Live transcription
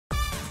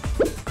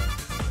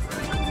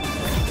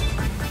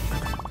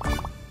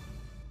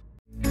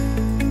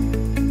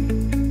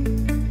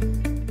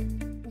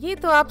ये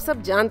तो आप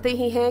सब जानते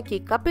ही हैं कि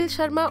कपिल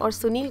शर्मा और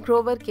सुनील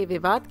ग्रोवर के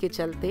विवाद के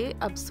चलते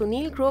अब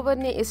सुनील ग्रोवर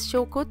ने इस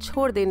शो को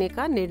छोड़ देने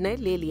का निर्णय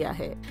ले लिया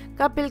है।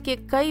 कपिल के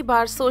कई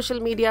बार सोशल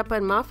मीडिया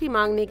पर माफी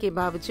मांगने के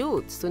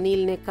बावजूद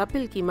सुनील ने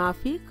कपिल की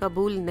माफी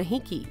कबूल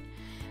नहीं की।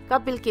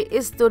 कपिल के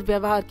इस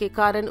दुर्व्यवहार के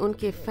कारण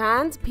उनके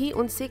फैंस भी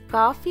उनसे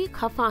काफी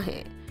खफा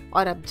हैं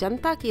और अब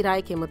जनता की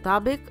राय के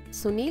मुताबिक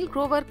सुनील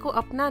ग्रोवर को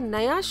अपना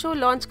नया शो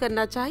लॉन्च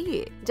करना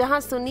चाहिए, जहां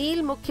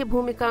सुनील मुख्य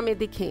भूमिका में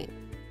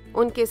दिखें।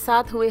 उनके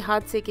साथ हुए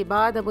हादसे के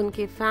बाद अब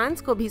उनके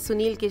फैंस को भी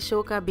सुनील के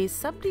शो का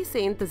बेसब्री से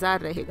इंतजार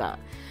रहेगा।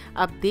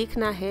 अब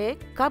देखना है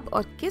कब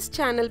और किस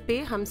चैनल पे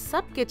हम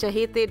सब के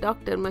चहेते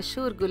डॉक्टर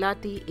मशहूर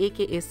गुलाटी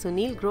AKA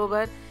सुनील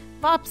ग्रोवर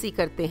वापसी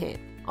करते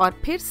हैं और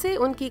फिर से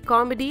उनकी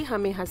कॉमेडी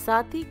हमें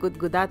हंसाती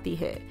गुदगुदाती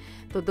है।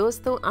 तो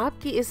दोस्तों,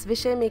 आपकी इस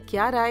विषय में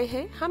क्या राय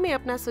है? हमें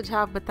अपना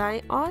सुझाव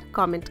बताएं और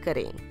कमेंट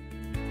करें।